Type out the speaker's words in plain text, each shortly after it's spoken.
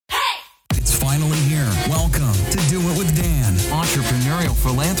Welcome to Do It with Dan, entrepreneurial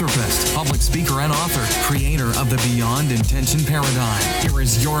philanthropist, public speaker, and author, creator of the Beyond Intention Paradigm. Here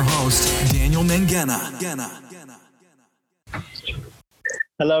is your host, Daniel Mangena.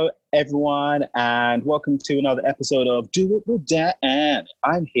 Hello, everyone, and welcome to another episode of Do It with Dan.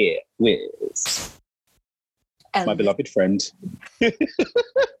 I'm here with my beloved friend,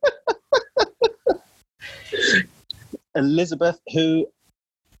 Elizabeth, who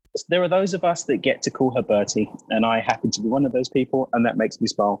there are those of us that get to call her Bertie, and I happen to be one of those people, and that makes me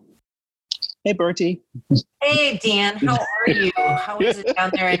smile. Hey, Bertie. Hey, Dan. How are you? How is it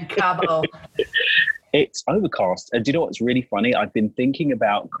down there in Cabo? It's overcast. And do you know what's really funny? I've been thinking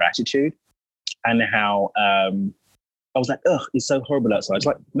about gratitude and how I was like, ugh, it's so horrible outside. It's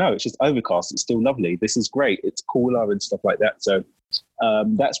like, no, it's just overcast. It's still lovely. This is great. It's cooler and stuff like that. So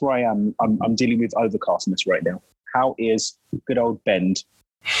that's where I am. I'm dealing with overcastness right now. How is good old Bend?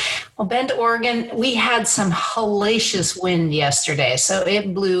 Well, Bend, Oregon, we had some hellacious wind yesterday. So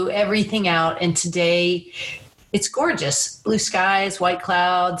it blew everything out. And today it's gorgeous. Blue skies, white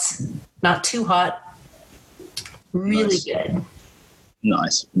clouds, not too hot. Really good.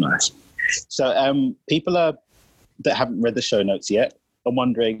 Nice. So people that haven't read the show notes yet are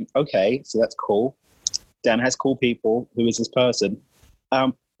wondering, okay, so that's cool. Dan has cool people. Who is this person?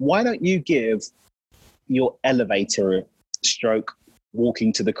 Why don't you give your elevator stroke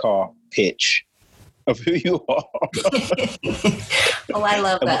walking to the car pitch of who you are? Well, I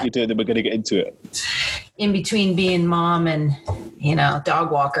love and that. what you're doing, then we're going to get into it. In between being mom and,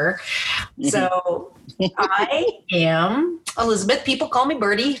 dog walker. So I am Elizabeth. People call me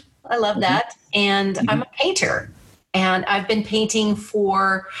Birdie. I love that. And I'm a painter. And I've been painting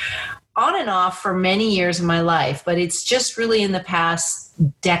on and off for many years of my life, but it's just really in the past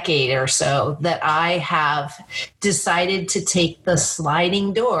decade or so that I have decided to take the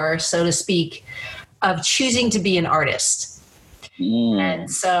sliding door, so to speak, of choosing to be an artist. And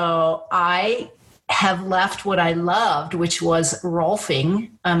so I have left what I loved, which was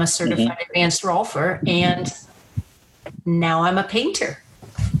rolfing. I'm a certified advanced rolfer, and now I'm a painter.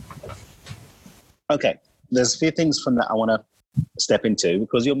 Okay. There's a few things from that I want to step into,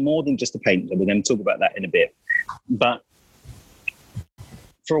 because you're more than just a painter. We're going to talk about that in a bit. But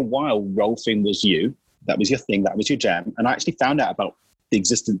for a while, rolfing was you. That was your thing. That was your jam. And I actually found out about the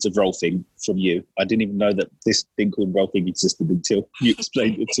existence of rolfing from you. I didn't even know that this thing called rolfing existed until you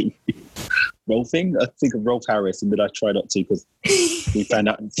explained it to me. Rolfing? I think of Rolf Harris, and then I try not to because we found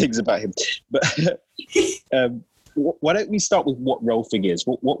out things about him. But why don't we start with what rolfing is?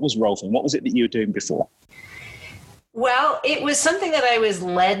 What was rolfing? What was it that you were doing before? Well, it was something that I was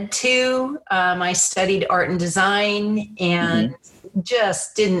led to. I studied art and design and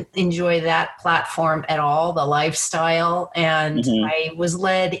just didn't enjoy that platform at all, the lifestyle. And I was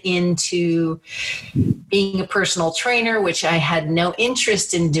led into being a personal trainer, which I had no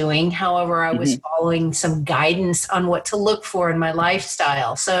interest in doing. However, I was following some guidance on what to look for in my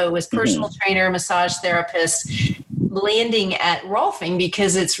lifestyle. So it was personal trainer, massage therapist, landing at rolfing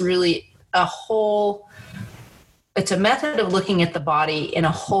because it's really it's a method of looking at the body in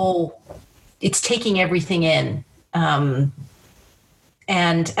a whole, it's taking everything in. And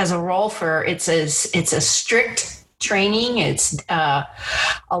as a rolfer, it's a strict training. It's a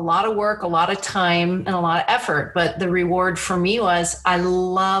lot of work, a lot of time, and a lot of effort. But the reward for me was I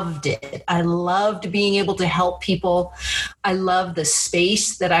loved it. I loved being able to help people. I loved the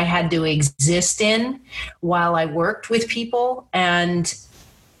space that I had to exist in while I worked with people. And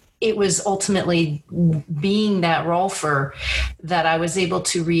it was ultimately being that rolfer that I was able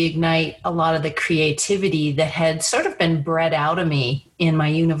to reignite a lot of the creativity that had sort of been bred out of me in my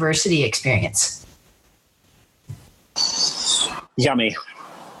university experience. Yummy.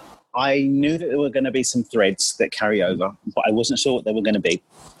 I knew that there were going to be some threads that carry over, but I wasn't sure what they were going to be.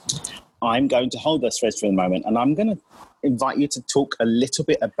 I'm going to hold those threads for a moment, and I'm going to invite you to talk a little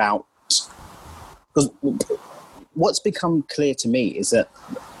bit about, because what's become clear to me is that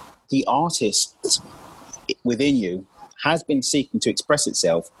the artist within you has been seeking to express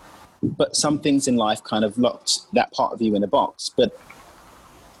itself, but some things in life kind of locked that part of you in a box. But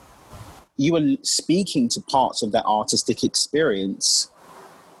you were speaking to parts of that artistic experience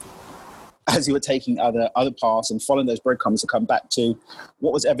as you were taking other paths and following those breadcrumbs to come back to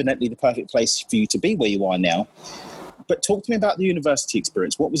what was evidently the perfect place for you to be where you are now. But talk to me about the university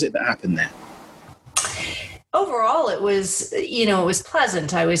experience. What was it that happened there? Overall, it was, it was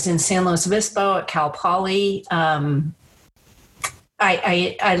pleasant. I was in San Luis Obispo at Cal Poly. I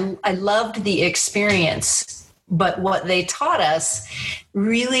loved the experience, but what they taught us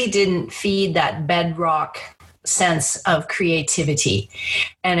really didn't feed that bedrock sense of creativity.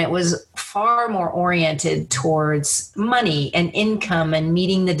 And it was far more oriented towards money and income and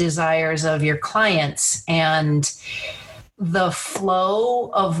meeting the desires of your clients. And the flow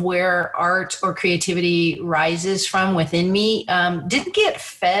of where art or creativity rises from within me didn't get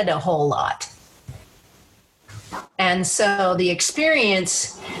fed a whole lot. And so the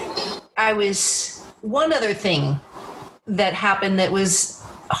experience, one other thing that happened that was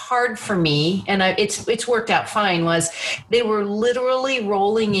hard for me, and it's worked out fine, was they were literally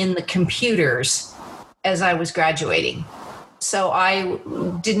rolling in the computers as I was graduating. So I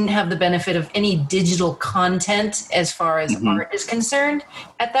didn't have the benefit of any digital content as far as art is concerned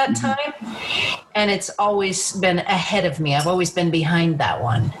at that time. And it's always been ahead of me. I've always been behind that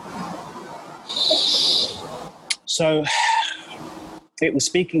one. So it was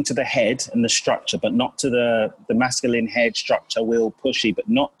speaking to the head and the structure, but not to the masculine head structure, will pushy, but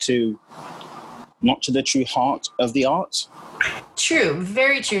not to the true heart of the art. True,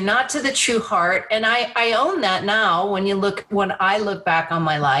 very true. Not to the true heart. And I own that now. When I look back on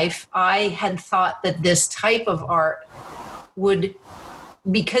my life, I had thought that this type of art would,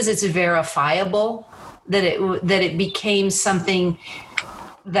 because it's verifiable, that it became something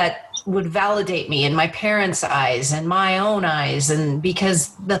that would validate me in my parents' eyes and my own eyes. And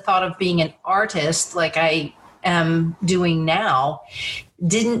because the thought of being an artist like I am doing now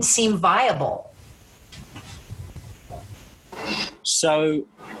didn't seem viable. So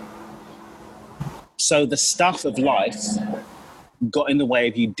the stuff of life got in the way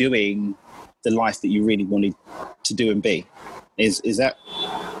of you doing the life that you really wanted to do and be. Is that?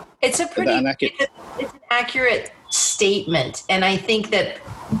 It's an accurate statement, and I think that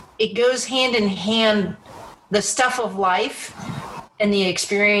it goes hand in hand. The stuff of life and the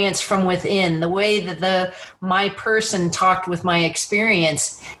experience from within, the way that my person talked with my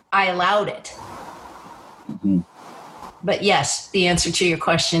experience, I allowed it. Mm-hmm. But yes, the answer to your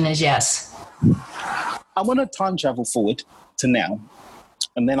question is yes. I want to time travel forward to now.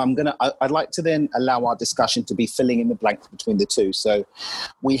 And then I'd like to then allow our discussion to be filling in the blanks between the two. So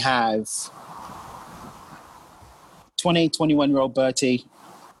we have 21-year-old Bertie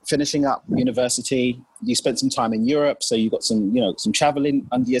finishing up university. You spent some time in Europe, so you got some traveling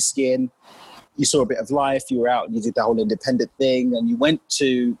under your skin. You saw a bit of life. You were out and you did the whole independent thing, and you went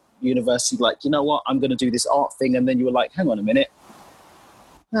to university like, you know what, I'm going to do this art thing. And then you were like, hang on a minute.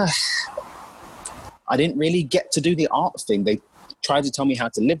 I didn't really get to do the art thing. They tried to tell me how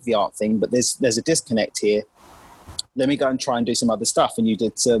to live the art thing, but there's a disconnect here. Let me go and try and do some other stuff. And you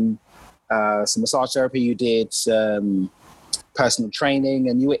did some massage therapy, you did some personal training,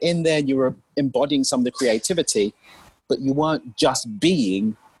 and you were in there, you were embodying some of the creativity, but you weren't just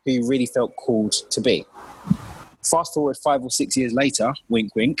being who you really felt called to be. Fast forward 5 or 6 years later,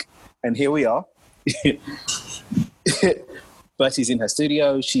 wink, wink, and here we are. Bertie's in her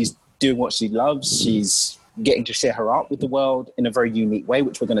studio. She's doing what she loves. She's getting to share her art with the world in a very unique way,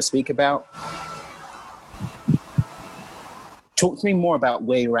 which we're going to speak about. Talk to me more about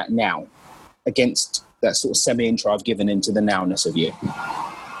where you're at now against that sort of semi-intro I've given into the nowness of you.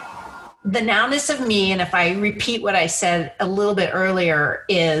 The nowness of me, and if I repeat what I said a little bit earlier,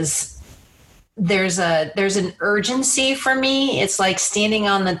 is there's an urgency for me. It's like standing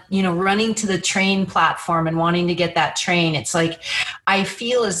on running to the train platform and wanting to get that train. It's like I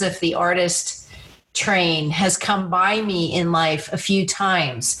feel as if the artist train has come by me in life a few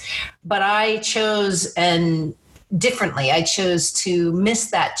times, but I chose differently. I chose to miss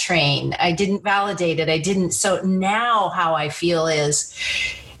that train. I didn't validate it. I didn't. So now how I feel is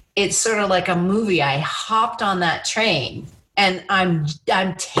it's sort of like a movie. I hopped on that train and I'm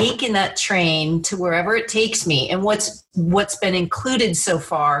taking that train to wherever it takes me. And what's been included so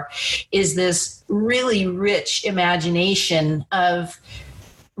far is this really rich imagination of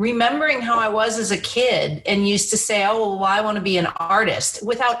remembering how I was as a kid and used to say, oh, well, I want to be an artist,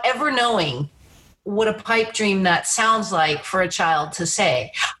 without ever knowing what a pipe dream that sounds like for a child to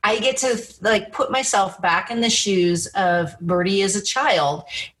say. I get to put myself back in the shoes of Bertie as a child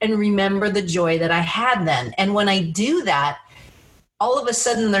and remember the joy that I had then. And when I do that, all of a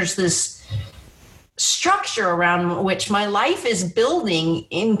sudden there's this structure around which my life is building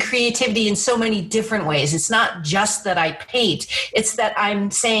in creativity in so many different ways. It's not just that I paint. It's that I'm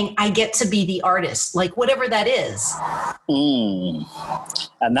saying I get to be the artist, like whatever that is.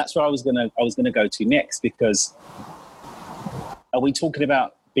 And that's where I was gonna go to next, because are we talking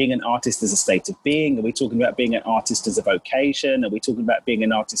about being an artist as a state of being? Are we talking about being an artist as a vocation? Are we talking about being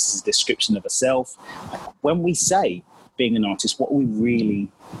an artist as a description of a self? When we say being an artist, what are we really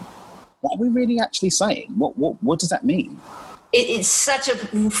actually saying? What does that mean? It's such a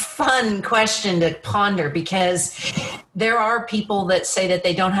fun question to ponder, because there are people that say that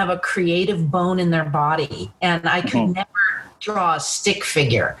they don't have a creative bone in their body, and I could never draw a stick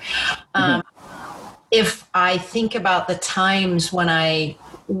figure. If I think about the times when I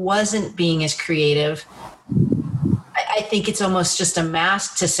wasn't being as creative, I think it's almost just a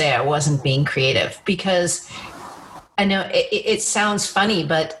mask to say I wasn't being creative, because I know it sounds funny,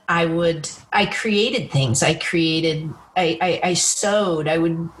 but I created things. I sewed.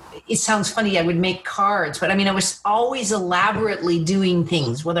 It sounds funny. I would make cards, but I mean, I was always elaborately doing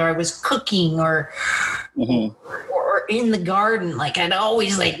things, whether I was cooking or in the garden. Like, I'd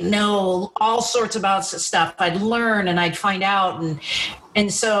always know all sorts about stuff. I'd learn and I'd find out.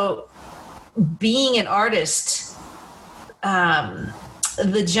 And so being an artist,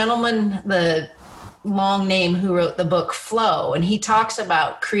 the gentleman, the long name who wrote the book Flow, and he talks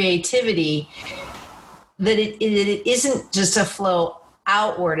about creativity, that it isn't just a flow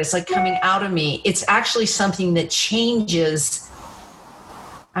outward. It's like coming out of me. It's actually something that changes.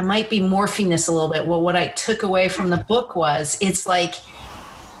 I might be morphing this a little bit. Well, what I took away from the book was, it's like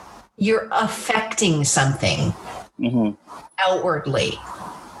you're affecting something outwardly.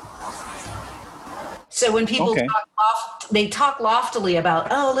 So when people talk loftily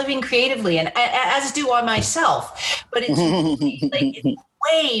about, living creatively, and as do I myself, but it's it's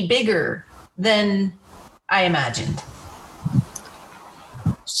way bigger than I imagined.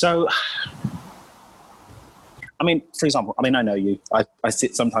 So, I mean, for example, I know you. I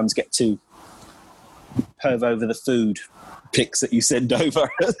sometimes get to perv over the food pics that you send over.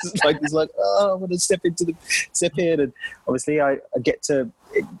 it's like, I want to step in, and obviously I get to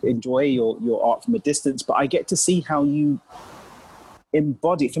enjoy your art from a distance, but I get to see how you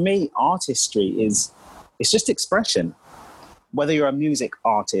embody. For me, artistry it's just expression. Whether you're a music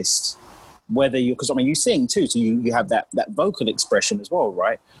artist, whether because you sing too, so you have that vocal expression as well,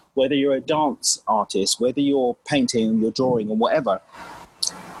 right? Whether you're a dance artist, whether you're painting, you're drawing, or whatever.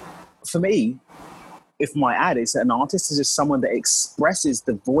 For me, if my ad is an artist is just someone that expresses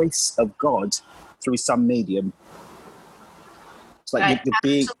the voice of God through some medium. It's like I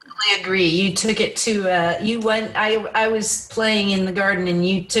absolutely agree. You took it to I was playing in the garden and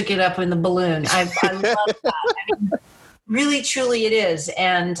you took it up in the balloon. I love that. Really, truly it is.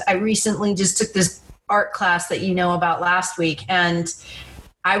 And I recently just took this art class that you know about last week, and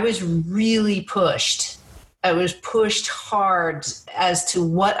I was really pushed. I was pushed hard as to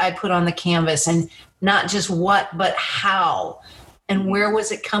what I put on the canvas, and not just what, but how, and where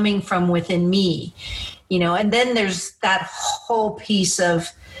was it coming from within me, and then there's that whole piece of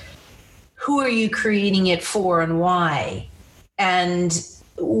who are you creating it for and why? And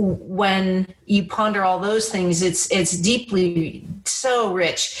when you ponder all those things, it's deeply so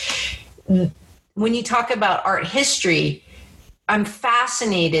rich. When you talk about art history, I'm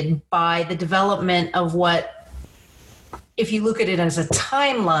fascinated by the development of what, if you look at it as a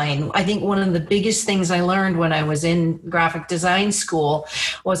timeline, I think one of the biggest things I learned when I was in graphic design school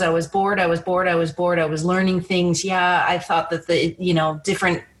was I was bored. I was learning things. Yeah, I thought that the,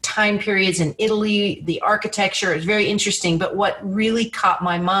 different time periods in Italy, the architecture is very interesting. But what really caught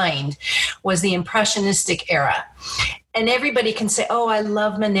my mind was the Impressionistic era. And everybody can say, I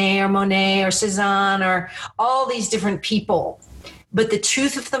love Monet or Cezanne or all these different people. But the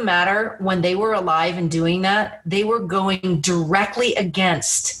truth of the matter, when they were alive and doing that, they were going directly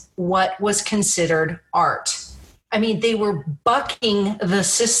against what was considered art. I mean, they were bucking the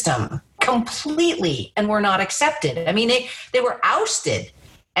system completely and were not accepted. I mean, they were ousted.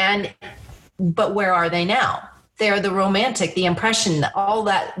 But where are they now? They're the Romantic, the Impression, all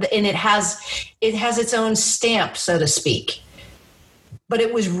that, and it has its own stamp, so to speak. But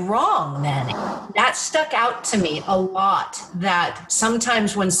it was wrong then. That stuck out to me a lot, that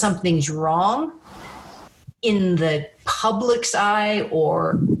sometimes when something's wrong in the public's eye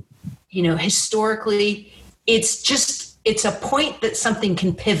or, historically, it's a point that something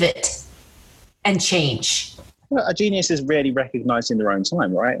can pivot and change. Well, a genius is rarely recognized in their own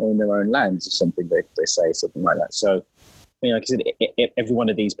time, right? Or in their own lands or something, they say, something like that. So, like I said, every one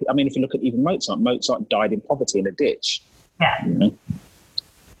of these, if you look at even Mozart died in poverty in a ditch. Yeah.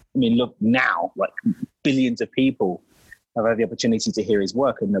 Look now, like billions of people have had the opportunity to hear his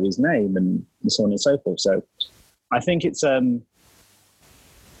work and know his name and so on and so forth. So I think I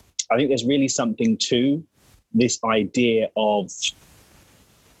think there's really something to this idea of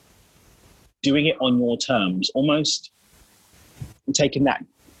doing it on your terms, almost taking that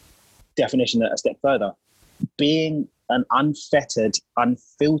definition a step further, being an unfettered,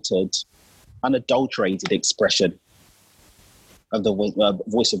 unfiltered, unadulterated expression of the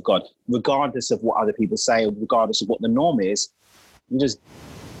voice of God, regardless of what other people say, regardless of what the norm is. You're just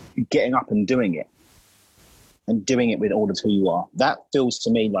getting up and doing it with all of who you are. That feels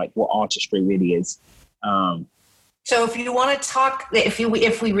to me like what artistry really is. So if you want to talk,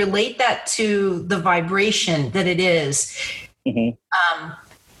 if we relate that to the vibration that it is,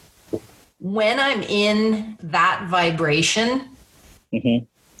 when I'm in that vibration,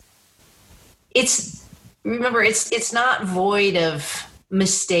 it's not void of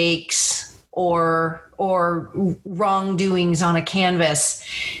mistakes or wrongdoings on a canvas.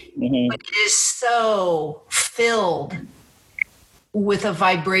 But it is so filled with a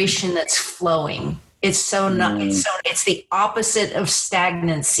vibration that's flowing. It's so not. It's the opposite of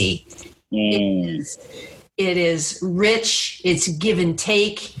stagnancy. It is rich. It's give and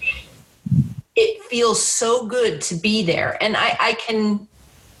take. It feels so good to be there, and I can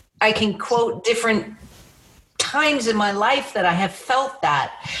quote different times in my life that I have felt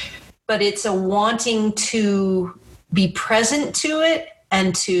that, but it's a wanting to be present to it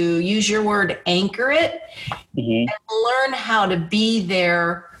and to use your word, anchor it, and learn how to be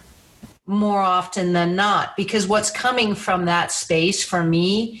there more often than not, because what's coming from that space for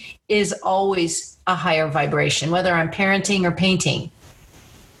me is always a higher vibration, whether I'm parenting or painting.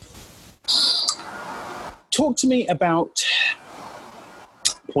 Talk to me about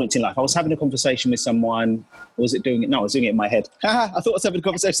points in life. I was having a conversation with someone. Was it doing it? No, I was doing it in my head. I thought I was having a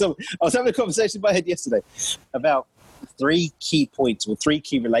conversation. I was having a conversation in my head yesterday about 3 key points or 3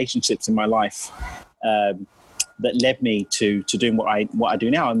 key relationships in my life that led me to doing what I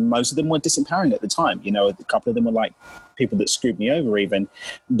do now. And most of them were disempowering at the time. You know, a couple of them were like people that screwed me over even.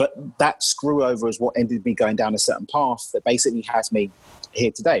 But that screw over is what ended me going down a certain path that basically has me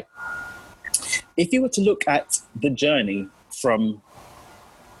here today. If you were to look at the journey from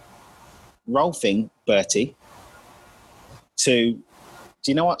Rolfing Bertie to, do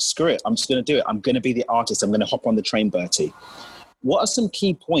you know what? Screw it. I'm just going to do it. I'm going to be the artist. I'm going to hop on the train, Bertie. What are some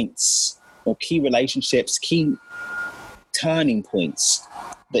key points or key relationships, key turning points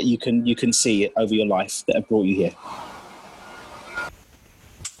that you can see over your life that have brought you here?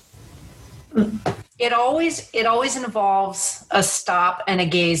 It always involves a stop and a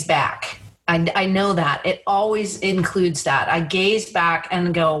gaze back. I know that. It always includes that. I gaze back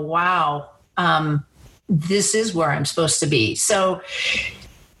and go, wow, this is where I'm supposed to be. So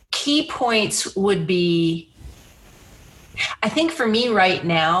key points would be, I think for me right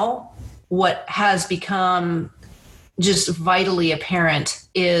now, what has become just vitally apparent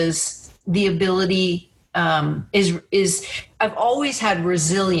is the ability, is I've always had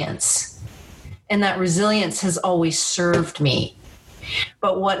resilience, and that resilience has always served me.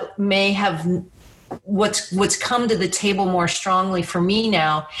 But what's come to the table more strongly for me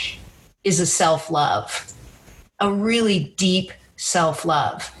now is a self-love, a really deep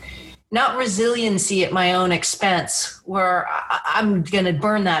self-love. Not resiliency at my own expense, where I'm going to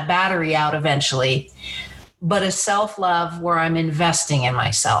burn that battery out eventually, but a self-love where I'm investing in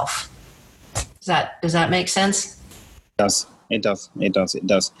myself. Does that make sense? It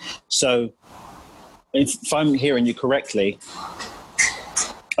does. So if I'm hearing you correctly,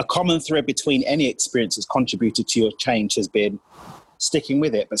 a common thread between any experience that's contributed to your change has been sticking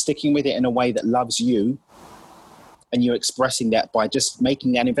with it, but sticking with it in a way that loves you. And you're expressing that by just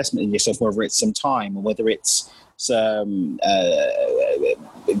making an investment in yourself, whether it's some time or whether it's some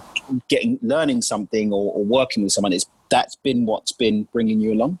learning something or working with someone. That's been what's been bringing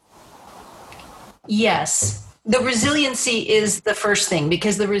you along. Yes, the resiliency is the first thing,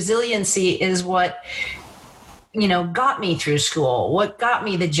 because the resiliency is what got me through school, what got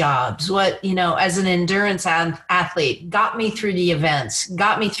me the jobs, what as an endurance athlete got me through the events,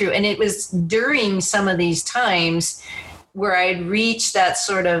 got me through. And it was during some of these times where I'd reached that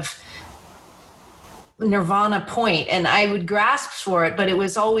sort of nirvana point, and I would grasp for it, but it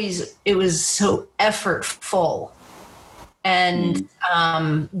was so effortful. And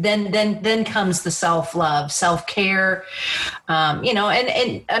then comes the self-love, self-care,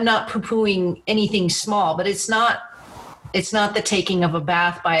 and I'm not poo-pooing anything small, but it's not the taking of a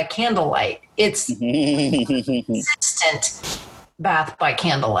bath by a candlelight. It's consistent bath by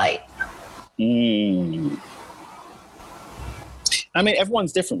candlelight. I mean,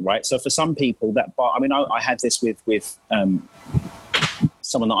 everyone's different, right? So for some people I had this with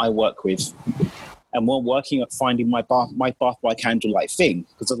someone that I work with, and we're working at finding my bath by candlelight thing.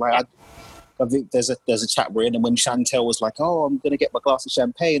 Because I think there's a chat we're in, and when Chantel was like, "Oh, I'm going to get my glass of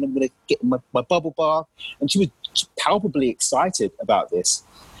champagne, I'm going to get my bubble bath," and she was palpably excited about this.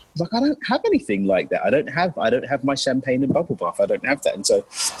 I was like, I don't have anything like that. I don't have my champagne and bubble bath. I don't have that. And so,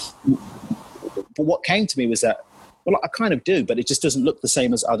 but what came to me was that, well, I kind of do, but it just doesn't look the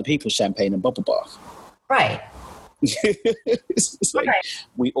same as other people's champagne and bubble bath. Right. It's like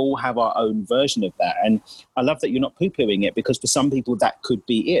we all have our own version of that. And I love that you're not poo-pooing it, because for some people that could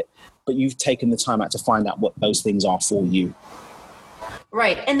be it. But you've taken the time out to find out what those things are for you.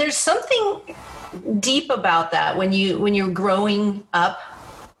 Right. And there's something deep about that when you're growing up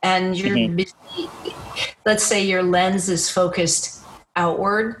and you're busy. Let's say your lens is focused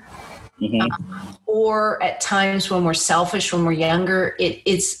outward. Or at times when we're selfish, when we're younger,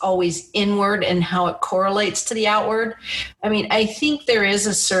 it's always inward and how it correlates to the outward. I mean, I think there is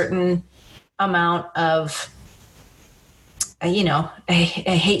a certain amount of, I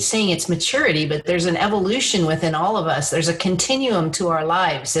hate saying it's maturity, but there's an evolution within all of us. There's a continuum to our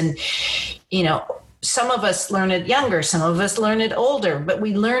lives. And, some of us learn it younger, some of us learn it older, but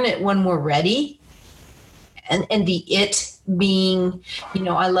we learn it when we're ready. And the it being,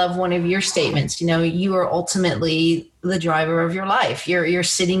 I love one of your statements, you are ultimately the driver of your life. You're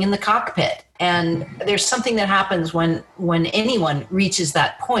sitting in the cockpit. And there's something that happens when anyone reaches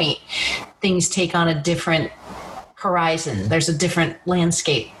that point, things take on a different horizon. There's a different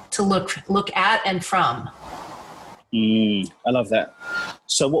landscape to look at and from. I love that.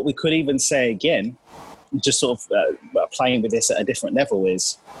 So what we could even say again, just sort of playing with this at a different level,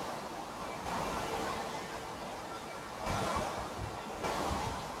 is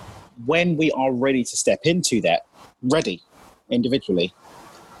when we are ready to step into that, ready individually,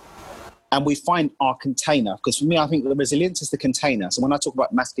 and we find our container, because for me, I think the resilience is the container. So when I talk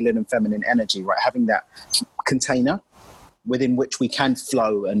about masculine and feminine energy, right, having that container within which we can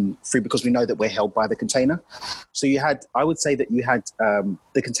flow and free, because we know that we're held by the container. So I would say that you had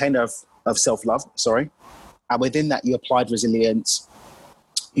the container of self-love, and within that you applied resilience,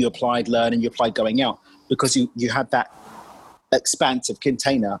 you applied learning, you applied going out, because you had that expansive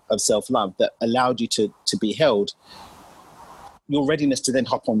container of self-love that allowed you to be held. Your readiness to then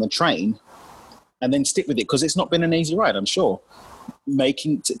hop on the train and then stick with it, because it's not been an easy ride, I'm sure.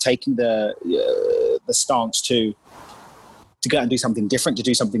 Taking the stance to go and do something different, to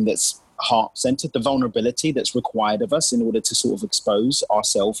do something that's heart-centered, the vulnerability that's required of us in order to sort of expose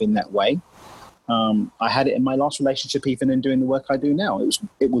ourselves in that way. I had it in my last relationship, even in doing the work I do now.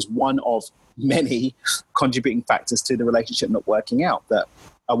 It was one of many contributing factors to the relationship not working out, that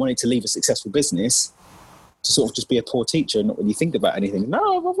I wanted to leave a successful business to sort of just be a poor teacher and not really think about anything. No,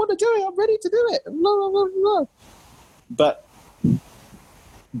 I want to do it. I'm ready to do it. Blah, blah, blah. But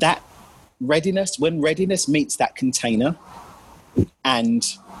that readiness, when readiness meets that container, and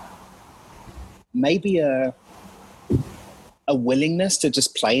maybe a willingness to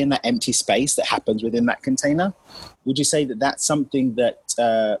just play in that empty space that happens within that container, would you say that that's something that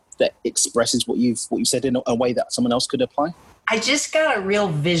that expresses what you've said in a way that someone else could apply? I just got a real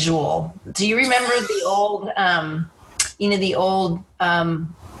visual. Do you remember the old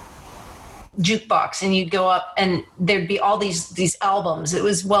jukebox, and you'd go up and there'd be all these albums? It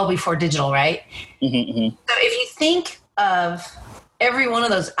was well before digital, right? So if you think of every one of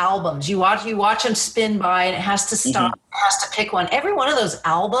those albums, you watch them spin by, and it has to stop, it has to pick one. Every one of those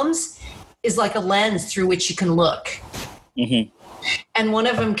albums is like a lens through which you can look. And one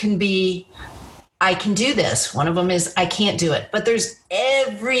of them can be, I can do this. One of them is, I can't do it. But there's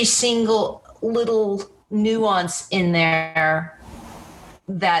every single little nuance in there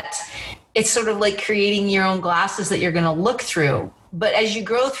that it's sort of like creating your own glasses that you're going to look through. But as you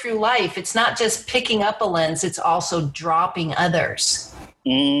grow through life, it's not just picking up a lens, it's also dropping others.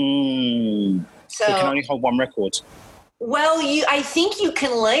 So you can only hold one record. Well, I think you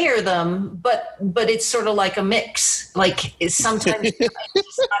can layer them, but it's sort of like a mix. Like sometimes it's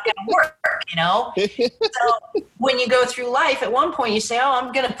not going to work, So when you go through life, at one point you say, "Oh,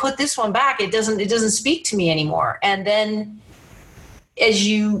 I'm going to put this one back. It doesn't speak to me anymore." And then as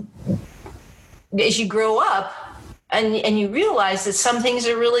you grow up, and you realize that some things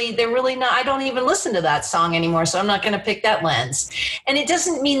they're really not, I don't even listen to that song anymore, so I'm not going to pick that lens. And it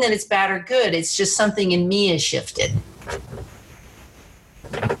doesn't mean that it's bad or good. It's just something in me has shifted.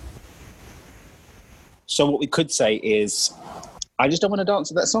 So what we could say is, I just don't want to dance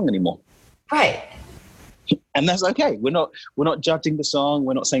to that song anymore. Right. And that's okay. We're not judging the song.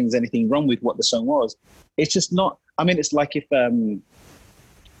 We're not saying there's anything wrong with what the song was. It's just not, I mean, it's like if,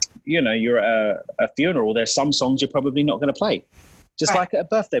 you're at a funeral, there's some songs you're probably not going to play. Just like at a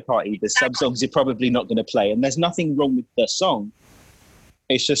birthday party, there's some songs you're probably not going to play. And there's nothing wrong with the song.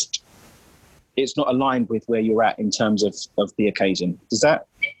 It's just, it's not aligned with where you're at in terms of the occasion. Does that?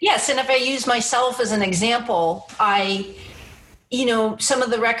 Yes. And if I use myself as an example, some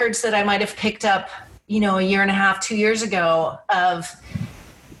of the records that I might have picked up, a year and a half, 2 years ago, of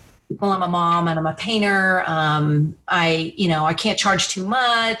well, I'm a mom and I'm a painter. I can't charge too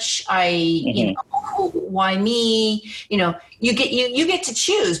much. Why me? You get to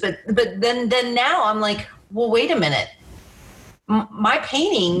choose, but then now I'm like, well, wait a minute. My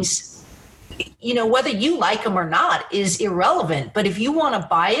paintings, whether you like them or not is irrelevant. But if you want to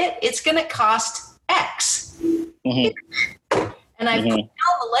buy it, it's going to cost X. Mm-hmm. And I put down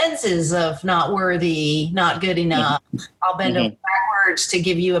the lenses of not worthy, not good enough. I'll bend over backwards to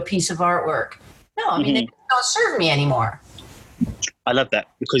give you a piece of artwork. No, they don't serve me anymore. I love that,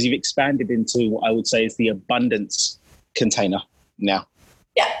 because you've expanded into what I would say is the abundance container now.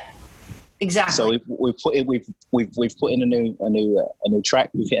 Yeah, exactly. So we've put in a new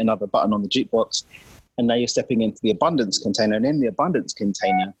track. We've hit another button on the jukebox, and now you're stepping into the abundance container. And in the abundance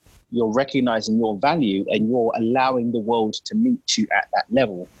container, you're recognizing your value and you're allowing the world to meet you at that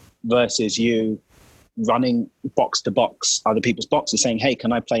level, versus you running box to box, other people's boxes, saying, hey,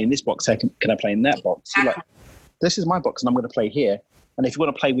 can I play in this box? Hey, can I play in that box? You're like, this is my box and I'm going to play here. And if you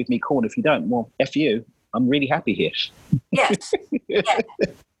want to play with me, cool. And if you don't, well, F you. I'm really happy here. Yes. Yeah.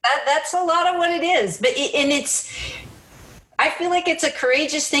 That's a lot of what it is. But I feel like it's a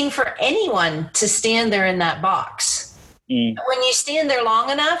courageous thing for anyone to stand there in that box. When you stand there long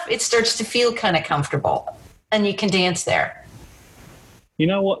enough, it starts to feel kind of comfortable and you can dance there. You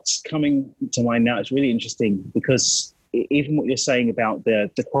know what's coming to mind now? It's really interesting, because even what you're saying about the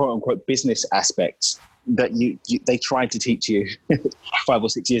quote unquote business aspects that they tried to teach you 5 or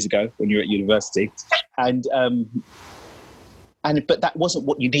 6 years ago when you were at university. But that wasn't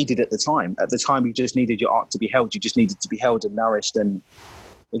what you needed at the time. At the time, you just needed your art to be held. You just needed to be held and nourished, and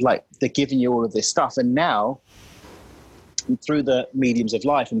like they're giving you all of this stuff. And now, through the mediums of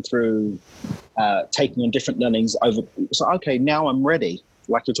life and through taking on different learnings over, so okay, now I'm ready.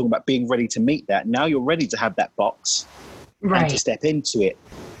 Like you're talking about being ready to meet that. Now you're ready to have that box and to step into it.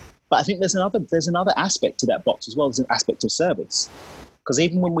 But I think there's another aspect to that box as well. There's an aspect of service, because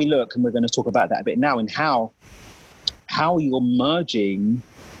even when we look, and we're going to talk about that a bit now, and how you're merging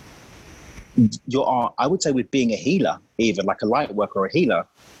your art, I would say, with being a healer, even like a light worker or a healer.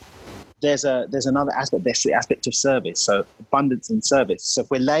 There's another aspect. There's the aspect of service. So abundance and service. So if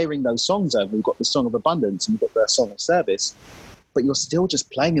we're layering those songs over, we've got the song of abundance and we've got the song of service, but you're still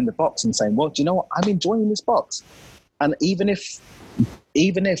just playing in the box and saying, well, do you know what? I'm enjoying this box. And even if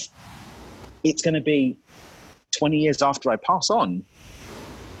it's going to be 20 years after I pass on,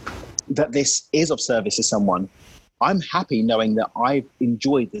 that this is of service to someone, I'm happy knowing that I've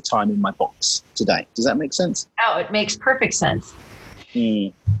enjoyed the time in my box today. Does that make sense? Oh, it makes perfect sense.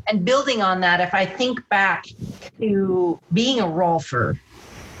 And building on that, if I think back to being a rolfer,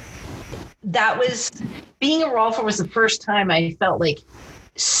 being a rolfer was the first time I felt like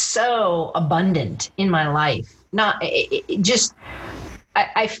so abundant in my life.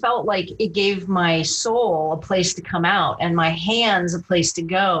 I felt like it gave my soul a place to come out and my hands a place to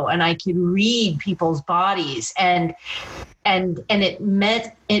go, and I could read people's bodies, and it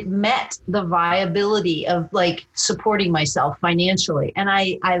met the viability of like supporting myself financially, and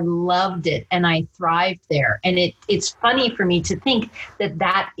I loved it and I thrived there. And it's funny for me to think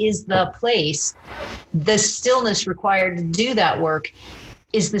that is the place. The stillness required to do that work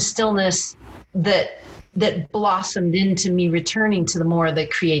is the stillness that blossomed into me returning to the more of the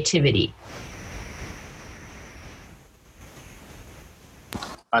creativity.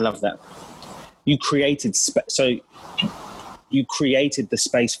 I love that. You created you created the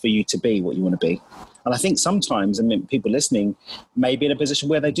space for you to be what you want to be. And I think sometimes, people listening may be in a position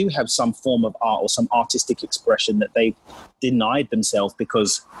where they do have some form of art or some artistic expression that they've denied themselves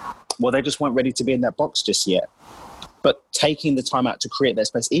because, well, they just weren't ready to be in that box just yet. But taking the time out to create that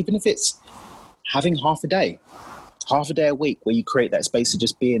space, even if it's having half a day a week where you create that space to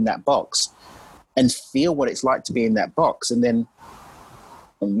just be in that box and feel what it's like to be in that box. And then,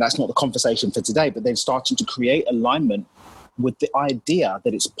 and that's not the conversation for today, but then starting to create alignment with the idea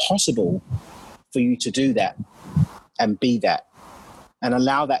that it's possible for you to do that and be that, and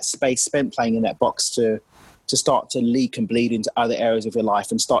allow that space spent playing in that box to start to leak and bleed into other areas of your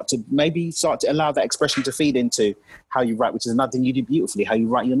life, and start to allow that expression to feed into how you write, which is another thing you do beautifully, how you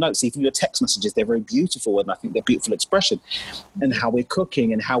write your notes, even your text messages. They're very beautiful, and I think they're beautiful expression. And how we're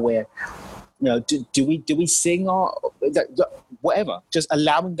cooking, and how we're, do we sing or whatever, just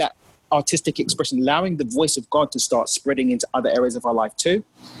allowing that artistic expression, allowing the voice of God to start spreading into other areas of our life too,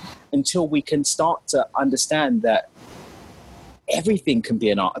 until we can start to understand that everything can be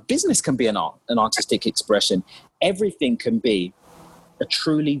an art. A business can be an art, an artistic expression. Everything can be a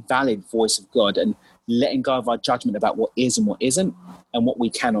truly valid voice of God, and letting go of our judgment about what is and what isn't, and what we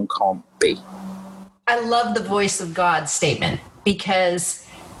can and can't be. I love the voice of God statement, because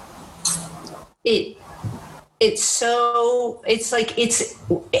it's like it's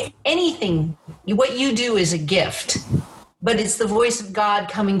anything. What you do is a gift, but it's the voice of God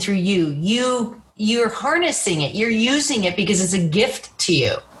coming through you're harnessing it, you're using it because it's a gift to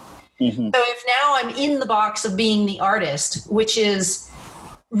you. Mm-hmm. So if now I'm in the box of being the artist, which is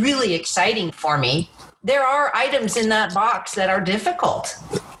really exciting for me, there are items in that box that are difficult.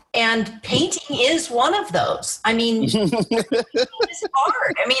 And painting is one of those. I mean, it's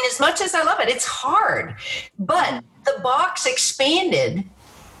hard. I mean, as much as I love it, it's hard. But the box expanded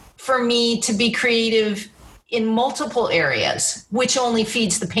for me to be creative in multiple areas, which only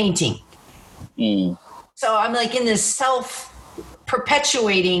feeds the painting. Mm. So I'm like in this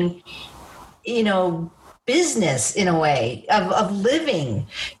self-perpetuating, business in a way of living.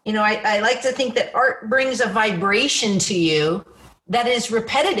 I like to think that art brings a vibration to you that is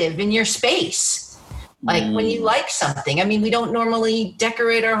repetitive in your space. Like when you like something, I mean, we don't normally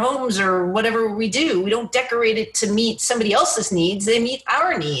decorate our homes or whatever we do. We don't decorate it to meet somebody else's needs. They meet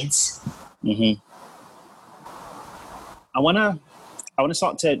our needs. Mm-hmm. I want to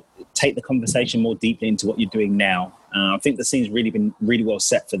start to take the conversation more deeply into what you're doing now. I think the scene's really been really well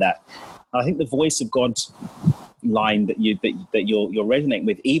set for that. I think the voice of God line that you're resonating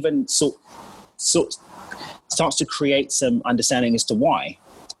with even sort starts to create some understanding as to why.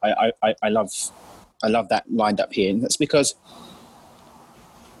 I love that lined up here, and that's because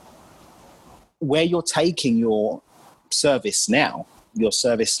where you're taking your service now, your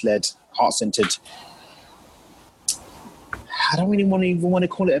service-led, heart-centered. I don't really want to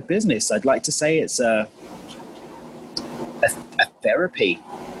call it a business. I'd like to say it's a therapy.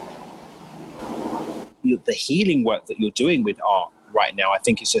 The healing work that you're doing with art right now, I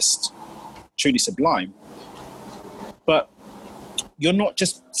think is just truly sublime. But you're not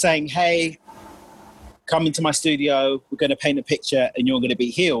just saying, hey, come into my studio, we're going to paint a picture and you're going to be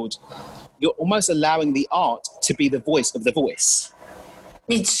healed. You're almost allowing the art to be the voice of the voice.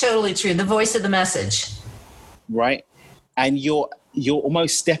 It's totally true. The voice of the message. Right. And you're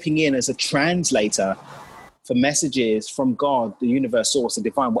almost stepping in as a translator for messages from God, the universe, source, and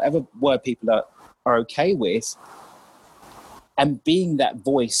divine, whatever word people are okay with, and being that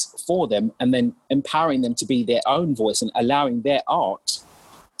voice for them, and then empowering them to be their own voice and allowing their art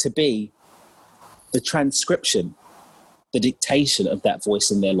to be the transcription, the dictation of that voice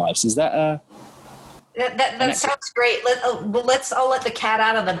in their lives. Is that that sounds great. I'll let the cat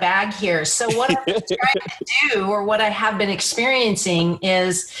out of the bag here. So what I'm trying to do, or what I have been experiencing,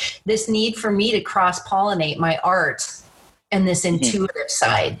 is this need for me to cross-pollinate my art and this intuitive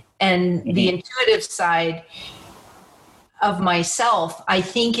side. And the intuitive side of myself, I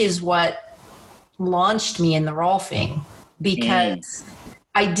think, is what launched me in the Rolfing, because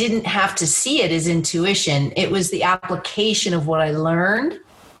I didn't have to see it as intuition. It was the application of what I learned.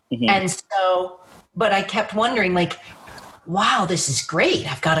 And so, but I kept wondering, like, wow, this is great.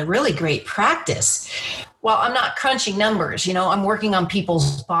 I've got a really great practice. Well, I'm not crunching numbers, I'm working on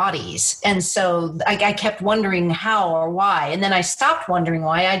people's bodies. And so I kept wondering how or why. And then I stopped wondering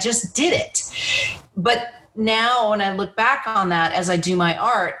why. I just did it. But now when I look back on that as I do my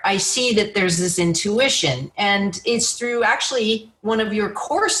art, I see that there's this intuition. And it's through actually one of your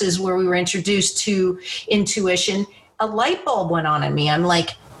courses where we were introduced to intuition, a light bulb went on in me. I'm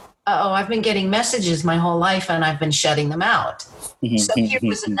like, I've been getting messages my whole life and I've been shutting them out. So here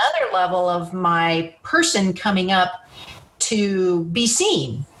was another level of my person coming up to be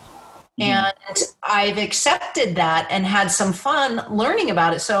seen. And I've accepted that and had some fun learning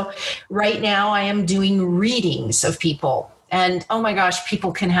about it. So right now I am doing readings of people. And oh my gosh,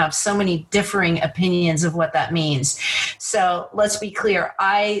 people can have so many differing opinions of what that means. So let's be clear.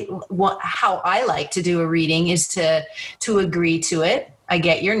 How I like to do a reading is to agree to it. I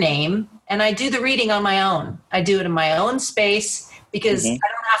get your name and I do the reading on my own. I do it in my own space because I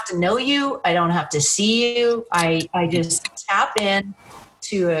don't have to know you. I don't have to see you. I just tap in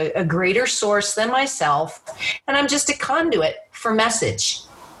to a greater source than myself. And I'm just a conduit for message.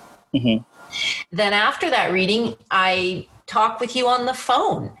 Then after that reading, I talk with you on the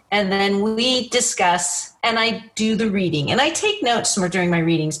phone and then we discuss and I do the reading. And I take notes during my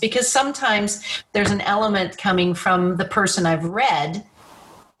readings because sometimes there's an element coming from the person I've read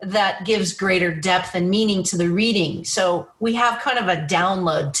that gives greater depth and meaning to the reading. So we have kind of a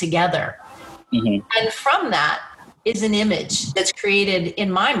download together. And from that is an image that's created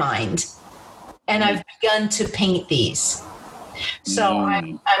in my mind. And I've begun to paint these. So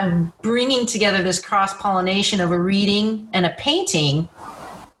I'm bringing together this cross-pollination of a reading and a painting.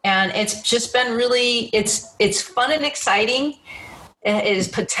 And it's just been really, it's fun and exciting. It is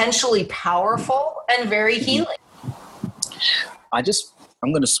potentially powerful and very healing.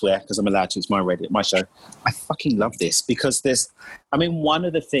 I'm going to swear because I'm allowed to. It's my show. I fucking love this because one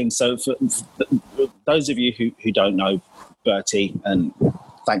of the things, so for those of you who don't know Bertie, and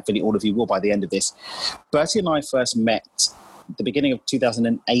thankfully all of you will by the end of this, Bertie and I first met at the beginning of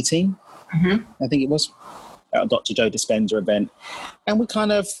 2018, I think it was, at a Dr. Joe Dispenza event. And we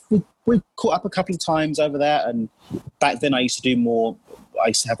kind of, we caught up a couple of times over that. And back then I used to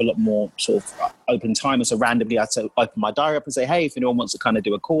have a lot more sort of open time. And so randomly I'd open my diary up and say, hey, if anyone wants to kind of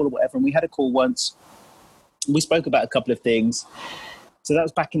do a call or whatever. And we had a call once. We spoke about a couple of things. So that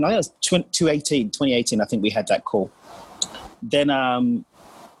was back in, I think it was 2018, I think we had that call. Then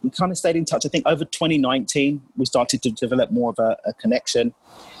we kind of stayed in touch. I think over 2019, we started to develop more of a connection.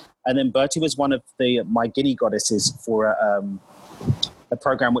 And then Bertie was one of my guinea goddesses for a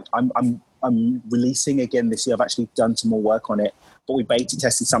program which I'm releasing again this year. I've actually done some more work on it, but we beta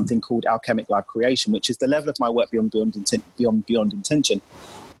tested something called Alchemic Life Creation, which is the level of my work beyond intention.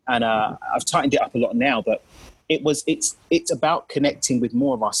 And I've tightened it up a lot now, but it's about connecting with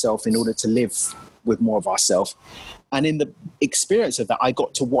more of ourselves in order to live with more of ourselves. And in the experience of that, I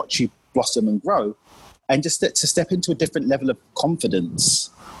got to watch you blossom and grow, and just to step into a different level of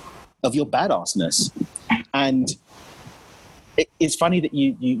confidence of your badassness. And it's funny that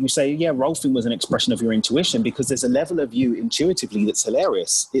you say, yeah, rolfing was an expression of your intuition, because there's a level of you intuitively that's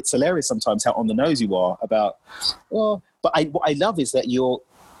hilarious. It's hilarious sometimes how on the nose you are about, well, but what I love is that you're,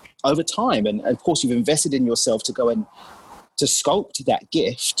 over time, and of course you've invested in yourself to go and to sculpt that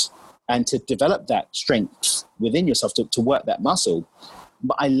gift and to develop that strength within yourself, to work that muscle.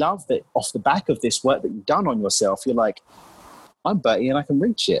 But I love that off the back of this work that you've done on yourself, you're like, I'm Bertie and I can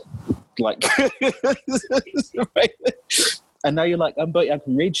read shit. Like, right? And now you're like, I'm Bertie, I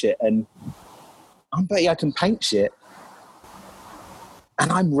can read shit. And I'm Bertie, I can paint shit.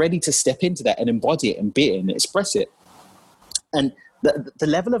 And I'm ready to step into that and embody it and be it and express it. And the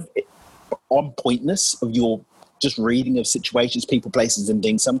level of on pointness of your just reading of situations, people, places, and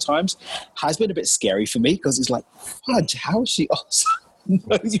things sometimes has been a bit scary for me, because it's like, fudge, how is she also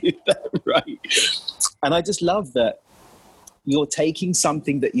knows you that right? And I just love that you're taking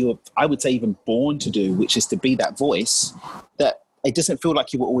something that you're, I would say, even born to do, which is to be that voice, that it doesn't feel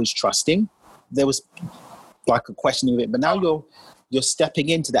like you were always trusting. There was like a questioning of it, but now you're stepping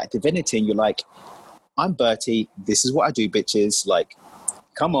into that divinity and you're like, I'm Bertie, this is what I do, bitches. Like,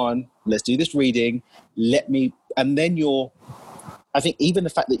 come on, let's do this reading. And then I think even the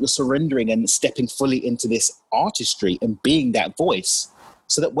fact that you're surrendering and stepping fully into this artistry and being that voice,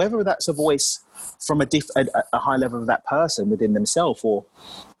 so that whether that's a voice from a high level of that person within themselves, or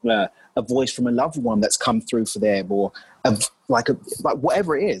a voice from a loved one that's come through for them, or like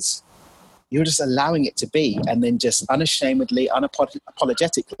whatever it is, you're just allowing it to be, and then just unashamedly,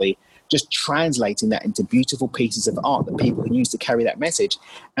 unapologetically, just translating that into beautiful pieces of art that people can use to carry that message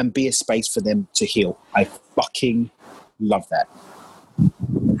and be a space for them to heal. I fucking love that.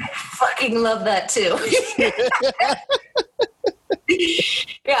 I fucking love that too.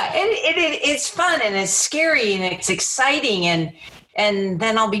 Yeah, it's fun and it's scary and it's exciting, and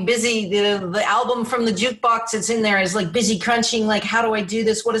then I'll be busy. The album from the jukebox that's in there is like busy crunching, like, how do I do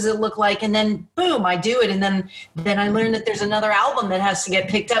this? What does it look like? And then boom, I do it. And then I learn that there's another album that has to get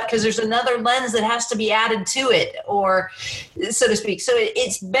picked up because there's another lens that has to be added to it, or so to speak. So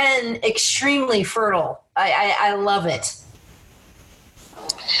it's been extremely fertile. I love it.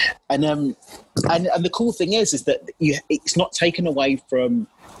 And the cool thing is that it's not taken away from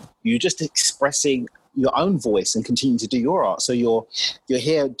you just expressing your own voice and continue to do your art. So you're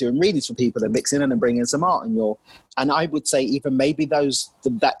here doing readings for people and mixing in and bringing some art, and I would say even maybe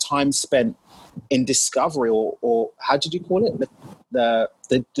that time spent in discovery, or how did you call it, the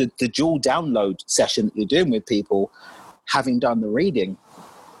dual download session that you're doing with people, having done the reading,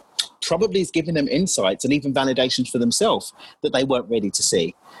 probably is giving them insights and even validations for themselves that they weren't ready to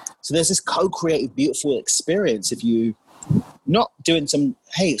see. So there's this co-creative, beautiful experience if you not doing some,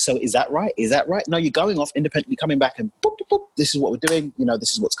 hey, so is that right? Is that right? No, you're going off independently, coming back and boop, boop, boop, this is what we're doing.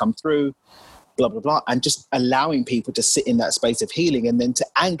 This is what's come through, blah, blah, blah. And just allowing people to sit in that space of healing, and then to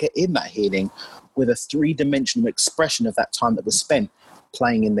anchor in that healing with a 3-dimensional expression of that time that was spent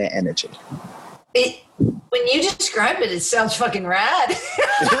playing in their energy. When you describe it, it sounds fucking rad.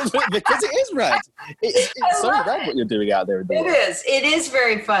 Because it is rad. It's so rad what you're doing out there in the world. It is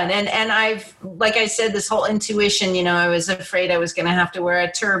very fun. And I've, like I said, this whole intuition, I was afraid I was going to have to wear a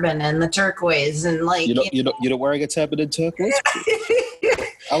turban and the turquoise, and like... You're not wearing a turban and turquoise?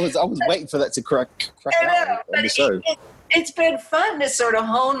 I was waiting for that to crack out on the show. It's been fun to sort of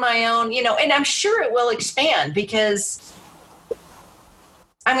hone my own, and I'm sure it will expand, because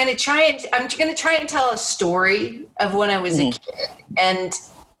I'm going to try and tell a story of when I was a kid. And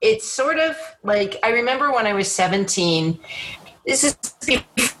it's sort of like, I remember when I was 17, this is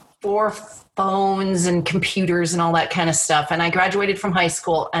before phones and computers and all that kind of stuff. And I graduated from high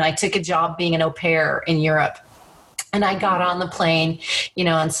school and I took a job being an au pair in Europe. And I got on the plane,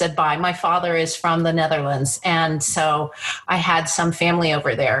 and said bye. My father is from the Netherlands. And so I had some family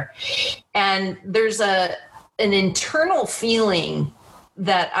over there. And there's an internal feeling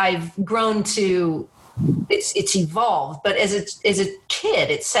that I've grown to, it's evolved. But as a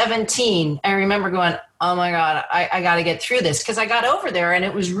kid at 17, I remember going, oh my God, I got to get through this, because I got over there and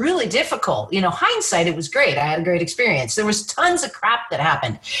it was really difficult. Hindsight, it was great. I had a great experience. There was tons of crap that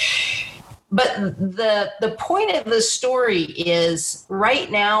happened. But the point of the story is, right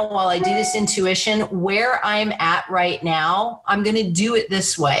now, while I do this intuition, where I'm at right now, I'm going to do it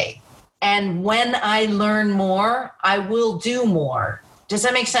this way. And when I learn more, I will do more. Does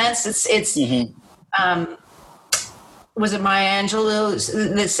that make sense? It's was it Maya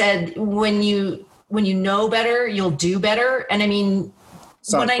Angelou that said, when you know better, you'll do better? And I mean,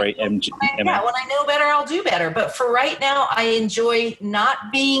 sounds great. When I know better, I'll do better. But for right now, I enjoy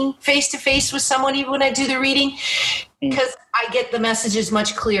not being face to face with someone, even when I do the reading, because I get the messages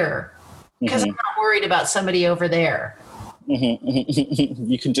much clearer, because I'm not worried about somebody over there.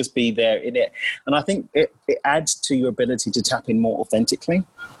 You can just be there in it. And I think it adds to your ability to tap in more authentically,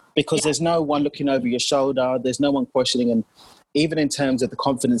 because there's no one looking over your shoulder. There's no one questioning. And even in terms of the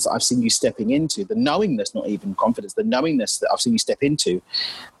confidence that I've seen you stepping into, the knowingness, not even confidence, the knowingness that I've seen you step into.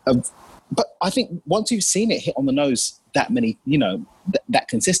 But I think once you've seen it hit on the nose that many, that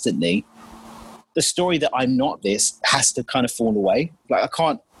consistently, the story that I'm not this has to kind of fall away. Like I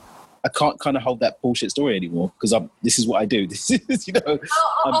can't kind of hold that bullshit story anymore, because this is what I do. This is,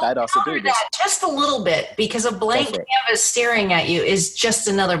 I'm badass at doing this. Just a little bit, because a blank canvas staring at you is just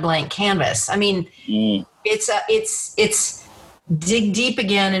another blank canvas. I mean, it's dig deep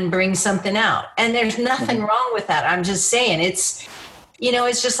again and bring something out. And there's nothing wrong with that. I'm just saying it's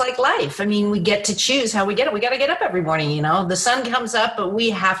just like life. I mean, we get to choose how we get it. We got to get up every morning, the sun comes up, but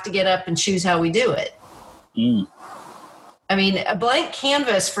we have to get up and choose how we do it. I mean, a blank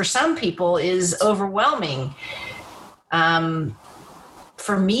canvas for some people is overwhelming.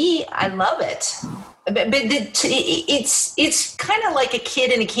 For me, I love it. But it's kind of like a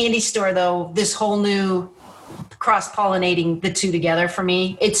kid in a candy store, though, this whole new cross-pollinating the two together for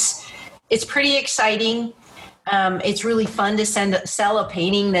me. It's pretty exciting. It's really fun to sell a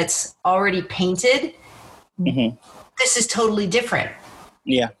painting that's already painted. This is totally different.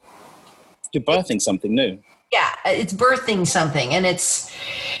 Yeah. You're birthing something new. Yeah, it's birthing something. And it's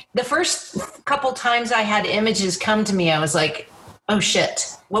the first couple times I had images come to me, I was like, oh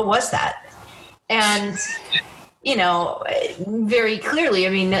shit, what was that? And, very clearly, I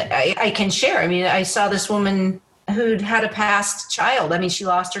mean, I can share. I mean, I saw this woman who'd had a past child. I mean, she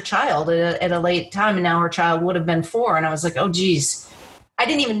lost her child at a late time, and now her child would have been 4. And I was like, oh, geez. I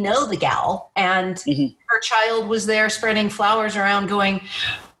didn't even know the gal. And her child was there spreading flowers around going,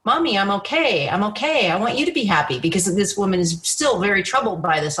 Mommy, I'm okay. I'm okay. I want you to be happy, because this woman is still very troubled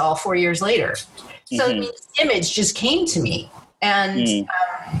by this all 4 years later. So I mean, this image just came to me. And,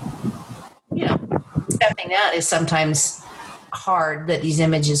 accepting that is sometimes hard, that these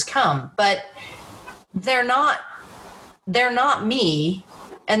images come. But they're not me,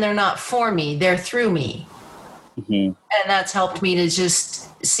 and they're not for me. They're through me. And that's helped me to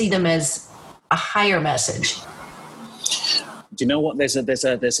just see them as a higher message. Do you know what? There's a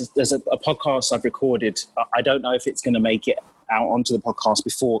podcast I've recorded. I don't know if it's going to make it out onto the podcast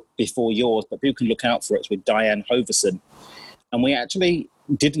before yours, but people can look out for it. It's with Diane Hoverson, and we actually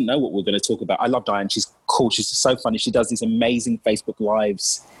didn't know what we were going to talk about. I love Diane. She's cool. She's just so funny. She does these amazing Facebook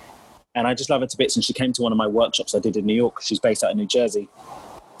Lives, and I just love her to bits. And she came to one of my workshops I did in New York. She's based out in New Jersey.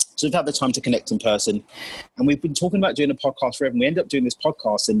 So we've had the time to connect in person, and we've been talking about doing a podcast forever. And we ended up doing this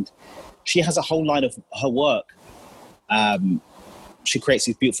podcast, and she has a whole line of her work. She creates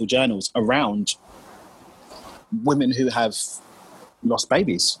these beautiful journals around women who have lost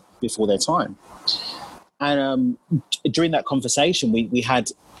babies before their time. And during that conversation, we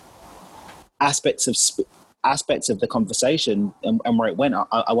had aspects of the conversation and where it went.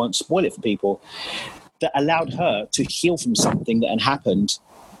 I won't spoil it for people, that allowed her to heal from something that had happened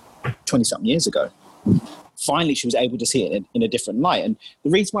 20-something years ago. Finally, she was able to see it in a different light. And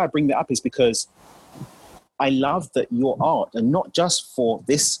the reason why I bring that up is because I love that your art, and not just for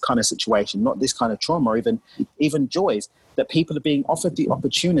this kind of situation, not this kind of trauma, or even joys, that people are being offered the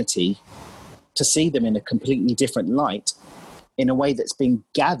opportunity to see them in a completely different light, in a way that's being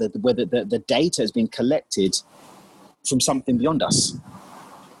gathered, where the data is being collected from something beyond us.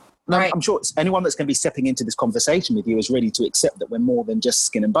 Right. I'm sure anyone that's going to be stepping into this conversation with you is ready to accept that we're more than just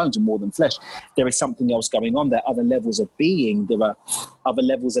skin and bones and more than flesh. There is something else going on. There are other levels of being. There are other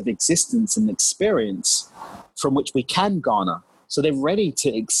levels of existence and experience from which we can garner. So they're ready to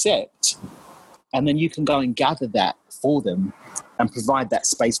accept. And then you can go and gather that for them and provide that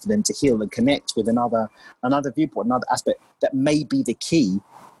space for them to heal and connect with another viewpoint, another aspect that may be the key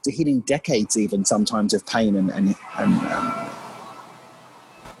to healing decades even sometimes of pain and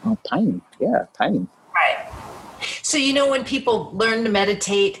pain. Yeah, pain. Right. So, when people learn to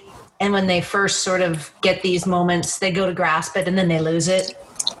meditate and when they first sort of get these moments, they go to grasp it and then they lose it.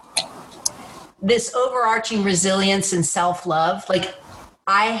 This overarching resilience and self-love, like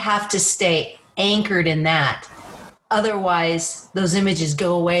I have to stay anchored in that. Otherwise, those images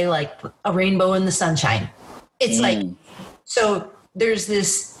go away like a rainbow in the sunshine. It's like, so there's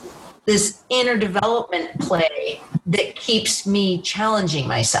this inner development play that keeps me challenging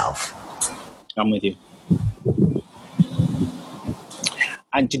myself. I'm with you.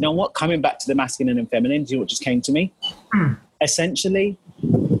 And do you know what? Coming back to the masculine and feminine, do you know what just came to me? Essentially,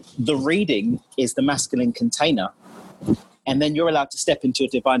 the reading is the masculine container. And then you're allowed to step into a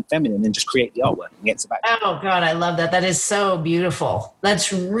divine feminine and just create the artwork and get it back. Oh, God, I love that. That is so beautiful.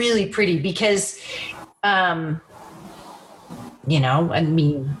 That's really pretty because, I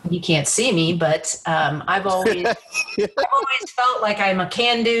mean, you can't see me, but I've always felt like I'm a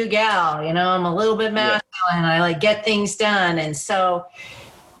can-do gal. I'm a little bit masculine. I like get things done. And so,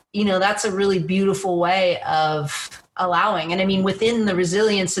 that's a really beautiful way of allowing. And I mean, within the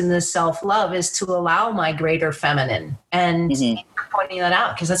resilience and the self-love is to allow my greater feminine. And you're pointing that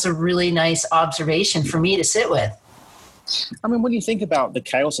out because that's a really nice observation for me to sit with. I mean, when you think about the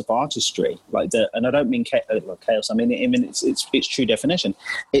chaos of artistry, and I don't mean chaos, I mean it's true definition.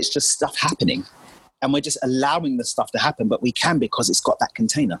 It's just stuff happening, and we're just allowing the stuff to happen, but we can because it's got that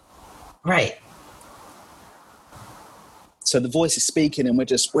container. Right. So the voice is speaking, and we're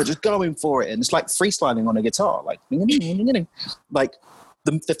just going for it, and it's like freestyling on a guitar, like the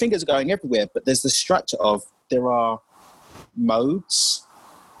fingers are going everywhere, but there's the structure of there are modes.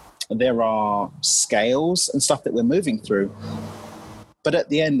 There are scales and stuff that we're moving through. But at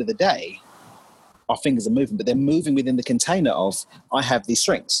the end of the day, our fingers are moving, but they're moving within the container of, I have these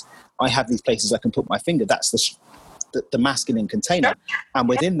strings. I have these places I can put my finger. That's the masculine container. And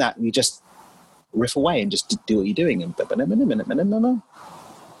within that, you just riff away and just do what you're doing. And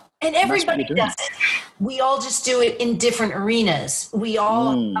everybody does it. We all just do it in different arenas. We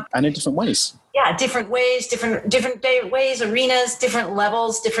all... and in different ways. Yeah, different ways, different ways, arenas, different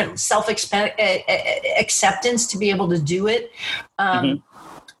levels, different self-acceptance to be able to do it. I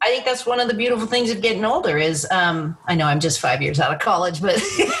think that's one of the beautiful things of getting older is, I know I'm just 5 years out of college, but,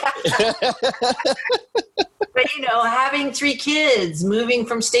 but having 3 kids, moving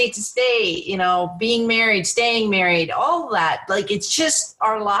from state to state, being married, staying married, all of that, like it's just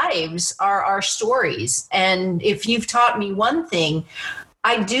our lives are our stories. And if you've taught me one thing,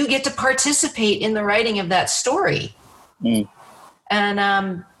 I do get to participate in the writing of that story.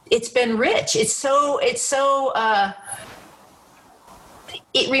 And it's been rich. It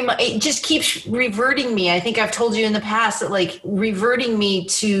just keeps reverting me. I think I've told you in the past that like reverting me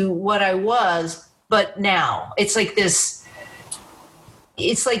to what I was, but now it's like this,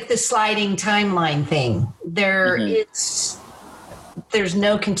 it's like the sliding timeline thing. There's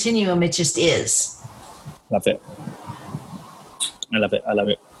no continuum. It just is. Love it. I love it. I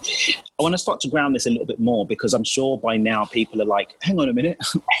want to start to ground this a little bit more because I'm sure by now people are like, hang on a minute.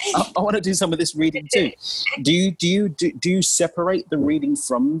 I want to do some of this reading too. Do you separate the reading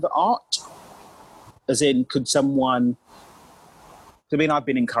from the art? As in, could someone... I mean, I've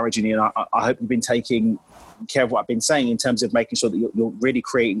been encouraging you, and I hope you've been taking care of what I've been saying in terms of making sure that you're really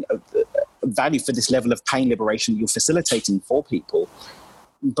creating a value for this level of pain liberation you're facilitating for people.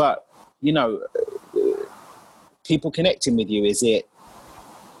 But, people connecting with you, is it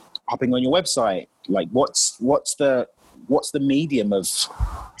hopping on your website? Like what's the medium of?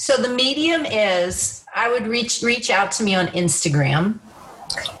 So the medium is I would reach out to me on Instagram.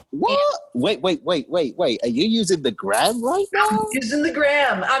 What? Wait. Are you using the gram right now? I'm using the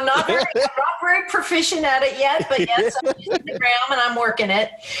gram. I'm not very proficient at it yet, but yes, I'm using the gram and I'm working it.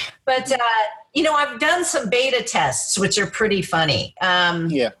 But, I've done some beta tests, which are pretty funny.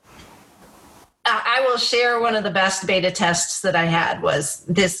 I will share one of the best beta tests that I had was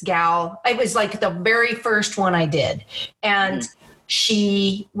this gal. It was like the very first one I did. And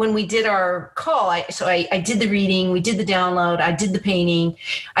when we did our call, I did the reading, we did the download, I did the painting.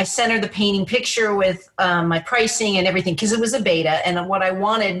 I sent her the painting picture with my pricing and everything because it was a beta. And what I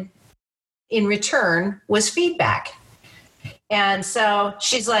wanted in return was feedback. And so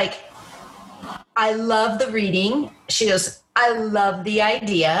she's like, I love the reading. She goes, I love the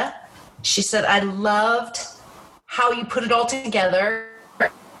idea. She said, I loved how you put it all together.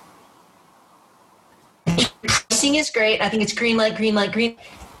 Pricing is great. I think it's green light, green light, green.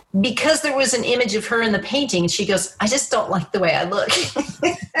 Because there was an image of her in the painting, she goes, I just don't like the way I look.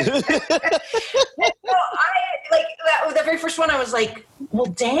 The very first one, I was like, well,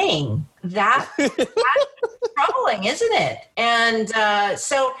 dang, that's troubling, isn't it? And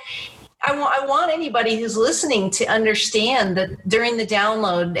so I want anybody who's listening to understand that during the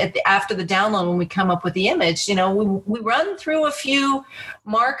download, after the download, when we come up with the image, we run through a few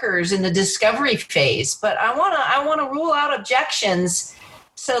markers in the discovery phase, but I want to rule out objections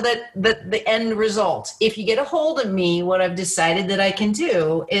so that the end result, if you get a hold of me, what I've decided that I can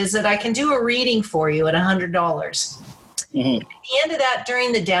do is that I can do a reading for you at $100. Mm-hmm. At the end of that,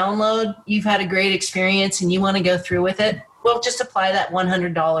 during the download, you've had a great experience and you want to go through with it, we'll just apply that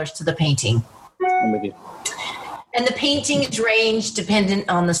 $100 to the painting. I'm with you. And the paintings range dependent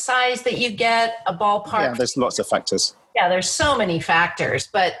on the size that you get, a ballpark. Yeah, there's lots of factors. Yeah, there's so many factors,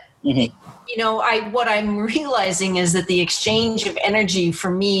 but what I'm realizing is that the exchange of energy for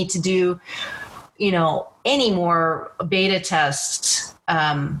me to do, any more beta tests,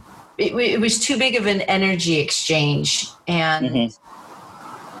 it was too big of an energy exchange. And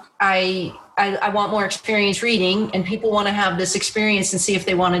I want more experience reading, and people want to have this experience and see if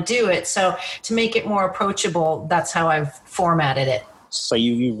they want to do it. So to make it more approachable, that's how I've formatted it. So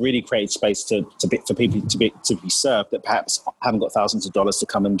you really create space for people to be served that perhaps haven't got thousands of dollars to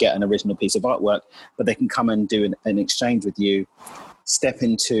come and get an original piece of artwork, but they can come and do an exchange with you, step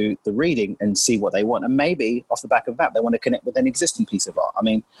into the reading and see what they want. And maybe off the back of that, they want to connect with an existing piece of art. I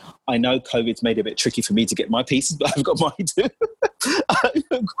mean, I know COVID's made it a bit tricky for me to get my pieces, but I've got mine too.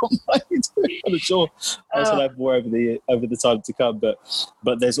 I'm sure I'll have more over the time to come, but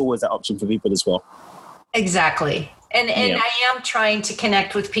there's always that option for people as well. Exactly. And I am trying to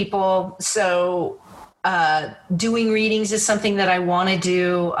connect with people. So doing readings is something that I want to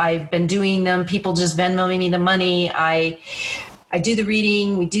do. I've been doing them. People just Venmo me the money. I do the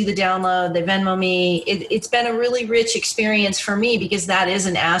reading. We do the download. They Venmo me. It's been a really rich experience for me because that is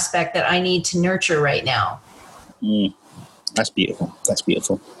an aspect that I need to nurture right now. That's beautiful. That's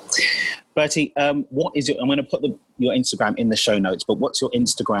beautiful. Bertie, what is it? I'm going to put your Instagram in the show notes, but what's your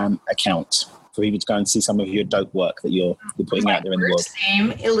Instagram account for people to go and see some of your dope work that you're putting out there in the world? My first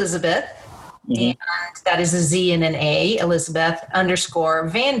name, Elizabeth, and that is a Z and an A, Elizabeth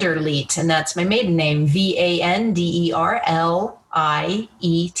 _Vanderliet, and that's my maiden name, VANDERLIET.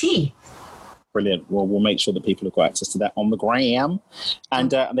 Brilliant. Well, we'll make sure that people have got access to that on the gram,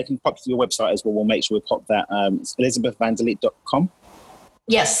 and they can pop to your website as well. We'll make sure we pop that. It's ElizabethVanderliet.com.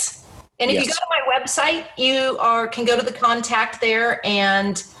 Yes. And if you go to my website, you can go to the contact there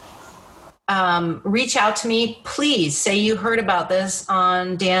and reach out to me. Please say you heard about this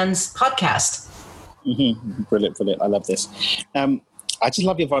on Dan's podcast. Brilliant. I love this. I just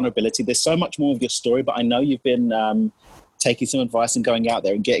love your vulnerability. There's so much more of your story, but I know you've been taking some advice and going out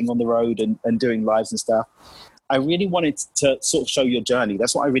there and getting on the road and doing lives and stuff. I really wanted to sort of show your journey.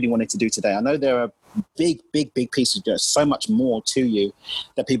 That's what I really wanted to do today. I know there are big pieces. There's so much more to you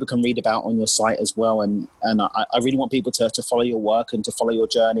that people can read about on your site as well. And I really want people to follow your work and to follow your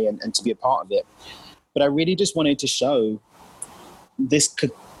journey and to be a part of it. But I really just wanted to show this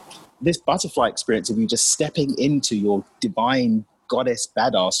butterfly experience of you just stepping into your divine goddess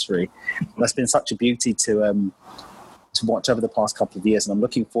badassery. That's been such a beauty to watch over the past couple of years. And I'm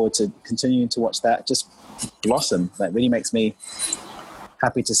looking forward to continuing to watch that just blossom. That really makes me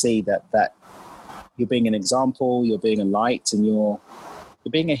happy to see that you're being an example, you're being a light, and you're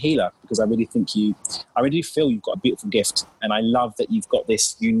being a healer, because I really feel you've got a beautiful gift. And I love that you've got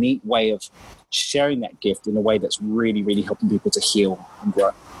this unique way of sharing that gift in a way that's really, really helping people to heal and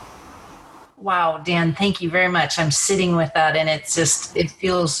grow. Wow, Dan, thank you very much. I'm sitting with that, and it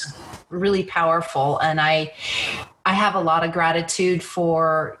feels really powerful. And I have a lot of gratitude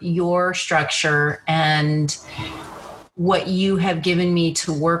for your structure and what you have given me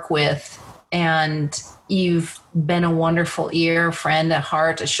to work with. And you've been a wonderful ear, a friend, a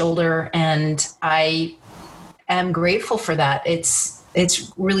heart, a shoulder. And I am grateful for that. It's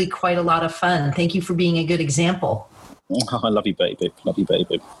really quite a lot of fun. Thank you for being a good example. Oh, I love you, baby. Love you,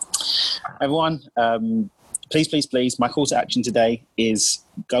 baby. Everyone, please, my call to action today is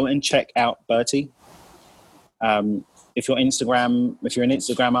go and check out Bertie. If you're an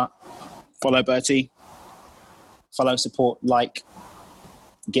Instagrammer, follow Bertie, follow, support, like,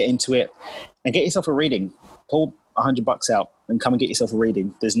 get into it, and get yourself a reading. Pull $100 out and come and get yourself a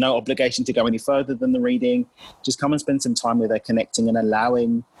reading. There's no obligation to go any further than the reading. Just come and spend some time with her, connecting and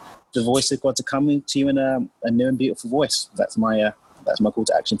allowing the voice of God to come to you in a new and beautiful voice. That's my call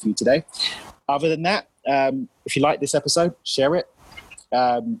to action for you today. Other than that, if you like this episode, share it.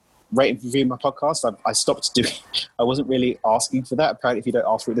 Rate and review my podcast. I stopped doing. I wasn't really asking for that. Apparently, if you don't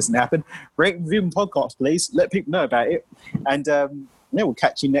ask for it, it doesn't happen. Rate and review my podcast, please. Let people know about it. And we'll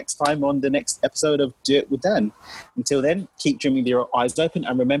catch you next time on the next episode of Do It with Dan. Until then, keep dreaming with your eyes open,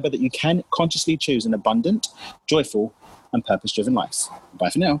 and remember that you can consciously choose an abundant, joyful, and purpose-driven life. Bye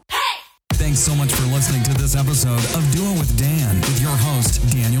for now. Thanks so much for listening to this episode of Do It with Dan with your host,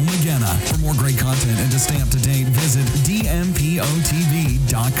 Daniel McGenna. For more great content and to stay up to date, visit dmpotv.com.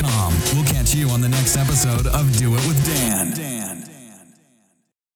 We'll catch you on the next episode of Do It with Dan.